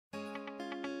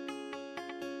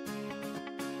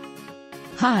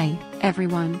Hi,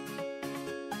 everyone.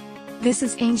 This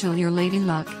is Angel, your Lady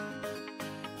Luck.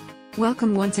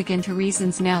 Welcome once again to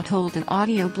Reasons Now Told, an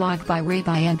audio blog by Ray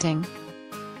Byenting.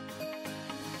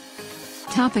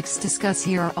 Topics discussed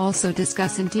here are also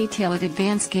discussed in detail at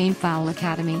Advanced Gamefowl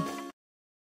Academy.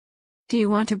 Do you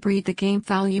want to breed the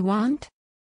gamefowl you want?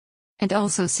 And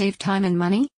also save time and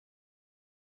money?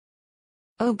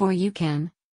 Oh boy, you can.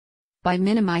 By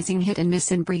minimizing hit and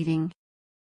miss in breeding.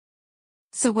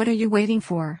 So what are you waiting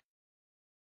for?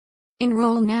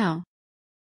 Enroll now.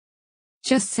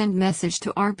 Just send message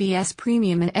to RBS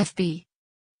Premium and FB.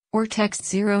 Or text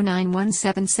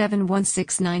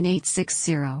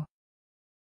 091771696860.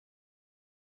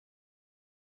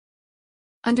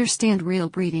 Understand real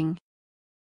breeding.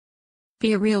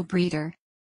 Be a real breeder.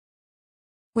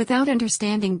 Without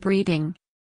understanding breeding,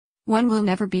 one will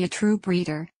never be a true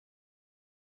breeder.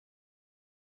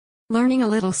 Learning a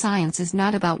little science is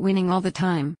not about winning all the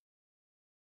time.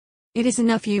 It is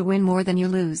enough you win more than you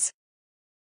lose.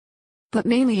 But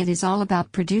mainly it is all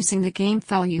about producing the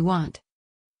gamefowl you want,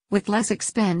 with less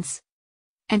expense,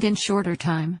 and in shorter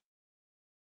time.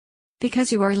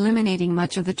 Because you are eliminating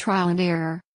much of the trial and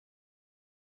error.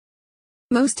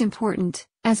 Most important,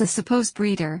 as a supposed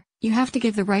breeder, you have to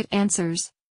give the right answers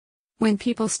when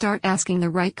people start asking the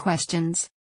right questions.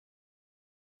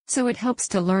 So it helps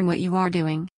to learn what you are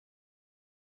doing.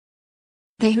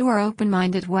 They who are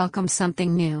open-minded welcome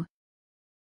something new.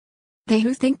 They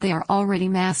who think they are already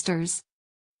masters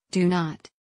do not.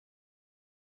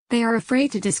 They are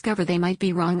afraid to discover they might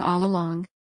be wrong all along.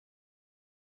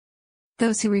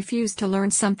 Those who refuse to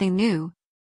learn something new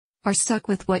are stuck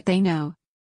with what they know,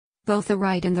 both the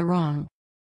right and the wrong.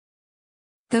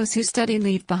 Those who study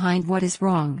leave behind what is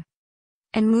wrong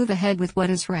and move ahead with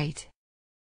what is right.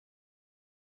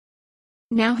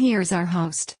 Now here's our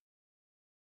host.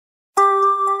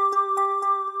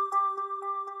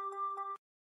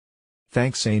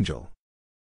 Thanks, Angel.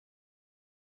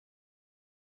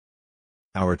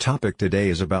 Our topic today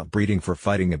is about breeding for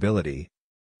fighting ability,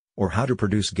 or how to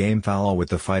produce gamefowl with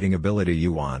the fighting ability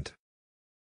you want.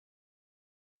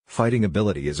 Fighting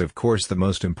ability is of course the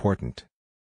most important.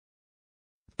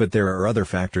 But there are other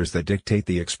factors that dictate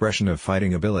the expression of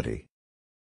fighting ability.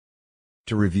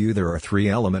 To review, there are three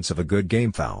elements of a good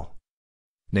gamefowl.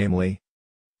 Namely,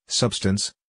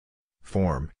 substance,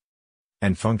 form,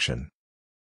 and function.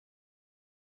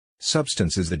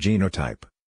 Substance is the genotype,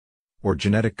 or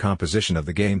genetic composition of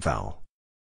the gamefowl.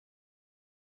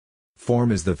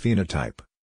 Form is the phenotype,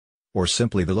 or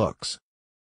simply the looks.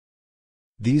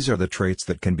 These are the traits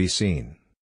that can be seen.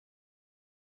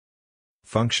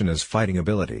 Function is fighting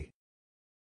ability.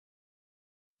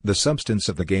 The substance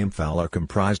of the gamefowl are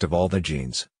comprised of all the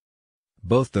genes,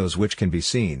 both those which can be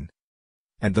seen,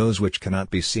 and those which cannot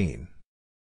be seen.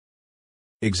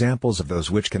 Examples of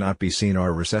those which cannot be seen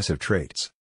are recessive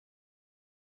traits.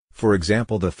 For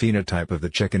example, the phenotype of the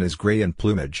chicken is gray in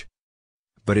plumage,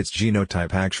 but its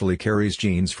genotype actually carries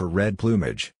genes for red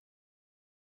plumage.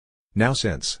 Now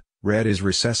since red is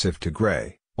recessive to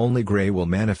gray, only gray will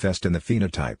manifest in the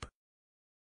phenotype.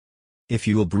 If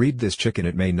you will breed this chicken,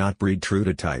 it may not breed true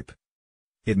to type.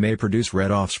 It may produce red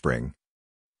offspring,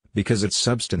 because its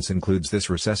substance includes this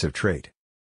recessive trait.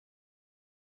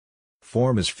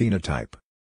 Form is phenotype.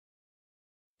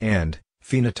 And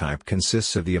phenotype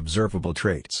consists of the observable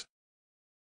traits,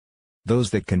 those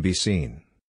that can be seen.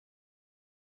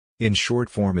 In short,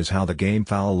 form is how the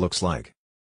gamefowl looks like.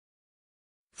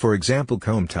 For example,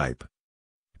 comb type,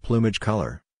 plumage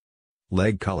color,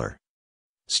 leg color,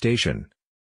 station,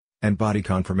 and body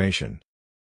conformation.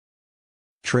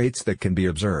 Traits that can be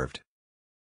observed.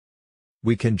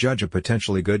 We can judge a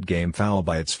potentially good gamefowl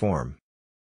by its form.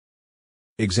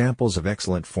 Examples of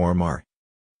excellent form are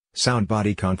sound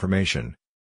body conformation,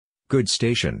 good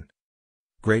station,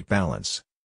 great balance,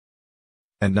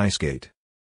 and nice gait.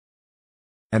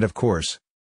 And of course,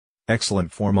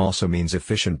 excellent form also means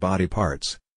efficient body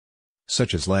parts,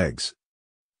 such as legs,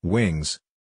 wings,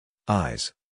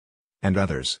 eyes, and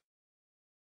others.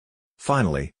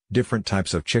 Finally, different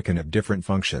types of chicken have different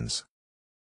functions.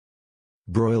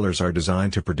 Broilers are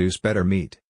designed to produce better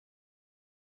meat.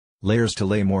 Layers to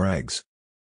lay more eggs.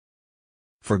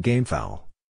 For gamefowl,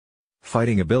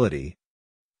 fighting ability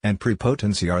and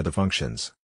prepotency are the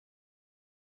functions.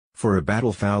 For a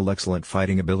battlefowl, excellent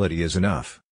fighting ability is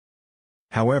enough.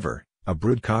 However, a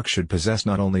broodcock should possess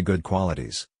not only good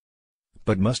qualities,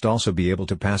 but must also be able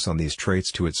to pass on these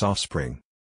traits to its offspring.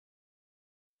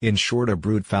 In short, a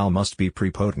broodfowl must be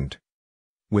prepotent,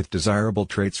 with desirable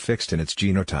traits fixed in its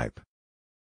genotype.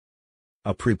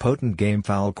 A prepotent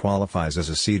gamefowl qualifies as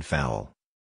a seed fowl.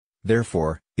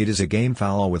 Therefore, it is a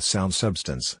gamefowl with sound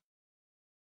substance.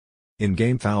 In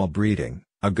gamefowl breeding,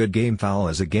 a good gamefowl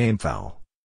is a gamefowl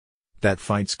that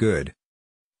fights good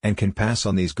and can pass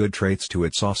on these good traits to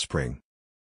its offspring.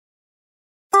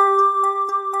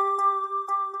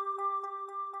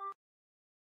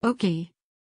 Okay.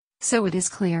 So it is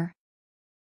clear.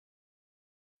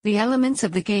 The elements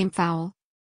of the gamefowl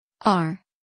are: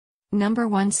 number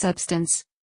 1, substance,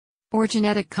 or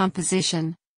genetic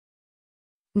composition.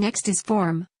 Next is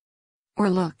form, or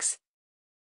looks.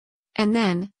 And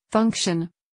then, function,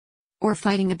 or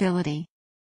fighting ability.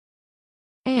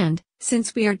 And,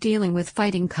 since we are dealing with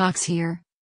fighting cocks here,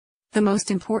 the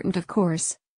most important, of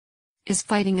course, is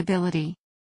fighting ability.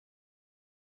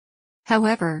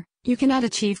 However, you cannot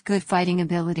achieve good fighting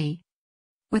ability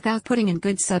without putting in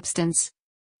good substance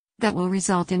that will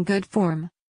result in good form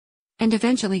and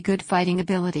eventually good fighting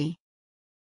ability.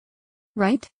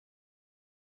 Right?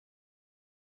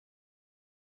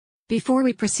 Before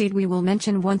we proceed, we will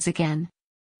mention once again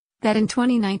that in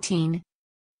 2019,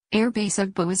 Airbase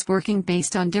UGBO is working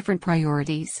based on different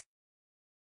priorities.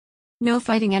 No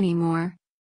fighting anymore.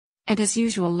 And as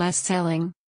usual, less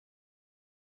selling.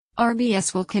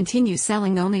 RBS will continue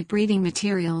selling only breeding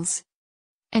materials.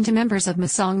 And to members of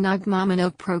Masong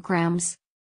Nagmamanok programs.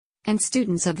 And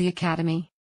students of the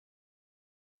Academy.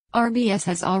 RBS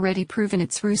has already proven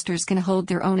its roosters can hold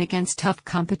their own against tough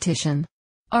competition.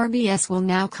 RBS will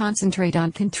now concentrate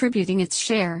on contributing its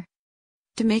share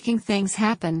to making things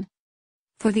happen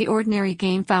for the ordinary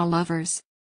gamefowl lovers.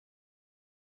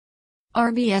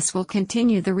 RBS will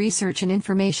continue the research and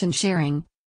information sharing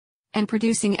and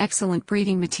producing excellent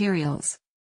breeding materials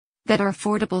that are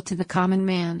affordable to the common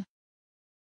man.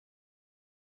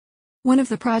 One of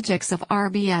the projects of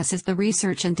RBS is the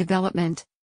research and development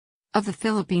of the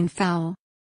Philippine fowl,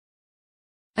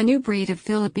 a new breed of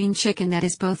Philippine chicken that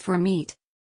is both for meat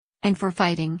and for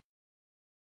fighting.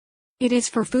 It is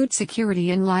for food security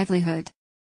and livelihood.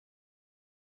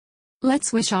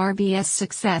 Let's wish RBS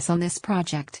success on this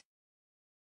project.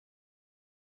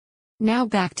 Now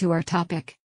back to our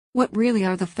topic. What really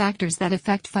are the factors that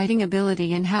affect fighting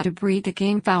ability and how to breed the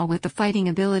gamefowl with the fighting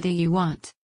ability you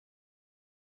want?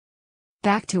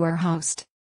 Back to our host.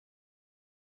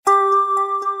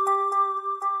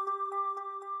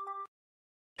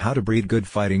 How to breed good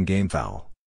fighting gamefowl.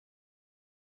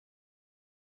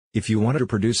 If you want to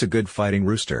produce a good fighting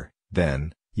rooster,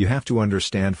 then, you have to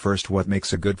understand first what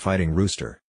makes a good fighting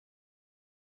rooster.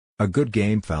 A good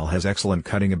gamefowl has excellent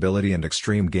cutting ability and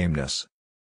extreme gameness.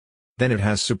 Then it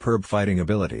has superb fighting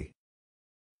ability.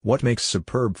 What makes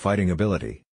superb fighting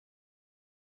ability?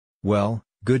 Well,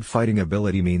 good fighting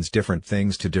ability means different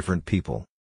things to different people.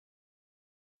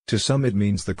 To some it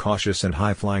means the cautious and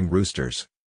high-flying roosters,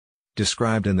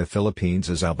 described in the Philippines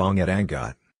as abong at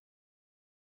angat.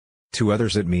 To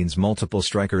others it means multiple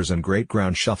strikers and great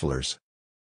ground shufflers.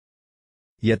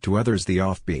 Yet to others the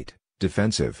offbeat,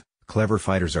 defensive, clever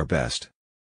fighters are best.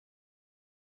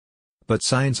 But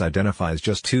science identifies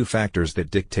just two factors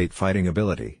that dictate fighting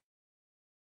ability.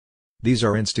 These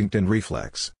are instinct and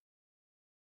reflex.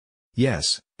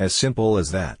 Yes, as simple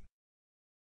as that.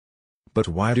 But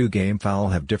why do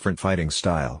gamefowl have different fighting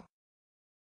style?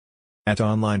 At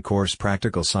online course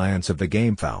Practical Science of the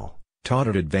Gamefowl, taught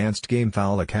at Advanced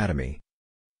Gamefowl Academy,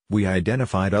 we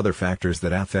identified other factors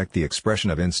that affect the expression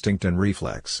of instinct and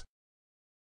reflex.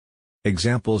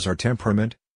 Examples are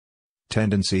temperament,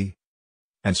 tendency,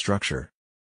 and structure.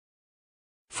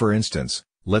 For instance,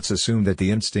 let's assume that the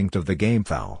instinct of the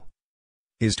gamefowl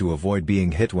is to avoid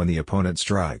being hit when the opponent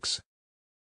strikes.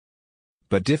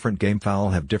 But different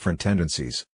gamefowl have different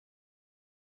tendencies.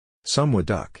 Some would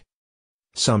duck,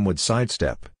 some would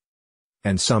sidestep,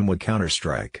 and some would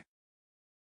counterstrike.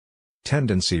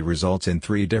 Tendency results in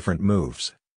 3 different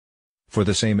moves for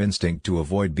the same instinct to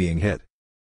avoid being hit.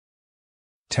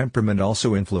 Temperament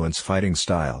also influence fighting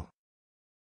style.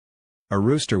 A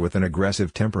rooster with an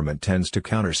aggressive temperament tends to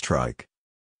counterstrike,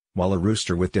 while a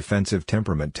rooster with defensive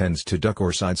temperament tends to duck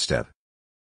or sidestep.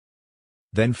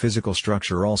 Then physical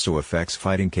structure also affects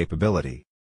fighting capability.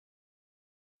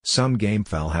 Some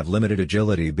gamefowl have limited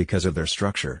agility because of their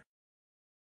structure.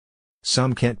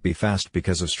 Some can't be fast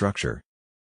because of structure.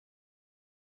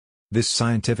 This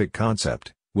scientific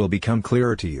concept will become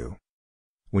clearer to you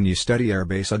when you study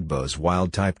Airbase UGBO's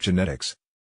wild-type genetics,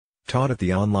 taught at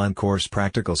the online course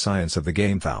Practical Science of the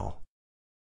Gamefowl.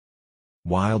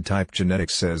 Wild-type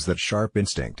genetics says that sharp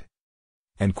instinct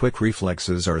and quick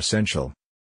reflexes are essential,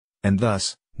 and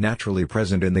thus, naturally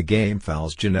present in the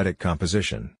gamefowl's genetic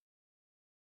composition.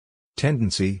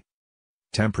 Tendency,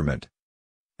 temperament,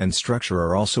 and structure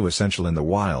are also essential in the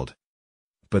wild,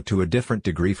 but to a different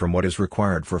degree from what is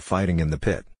required for fighting in the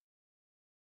pit.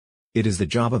 It is the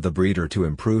job of the breeder to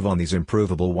improve on these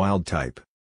improvable wild type.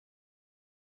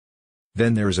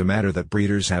 Then there is a matter that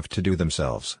breeders have to do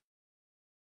themselves.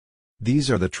 These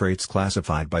are the traits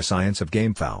classified by science of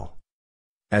gamefowl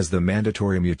as the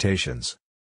mandatory mutations.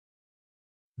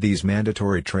 These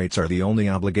mandatory traits are the only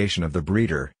obligation of the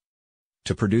breeder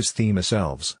to produce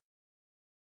themselves.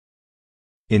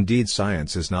 Indeed,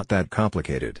 science is not that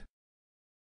complicated.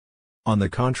 On the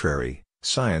contrary,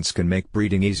 science can make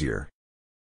breeding easier.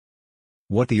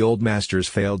 What the old masters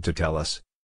failed to tell us,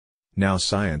 now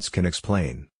science can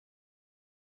explain.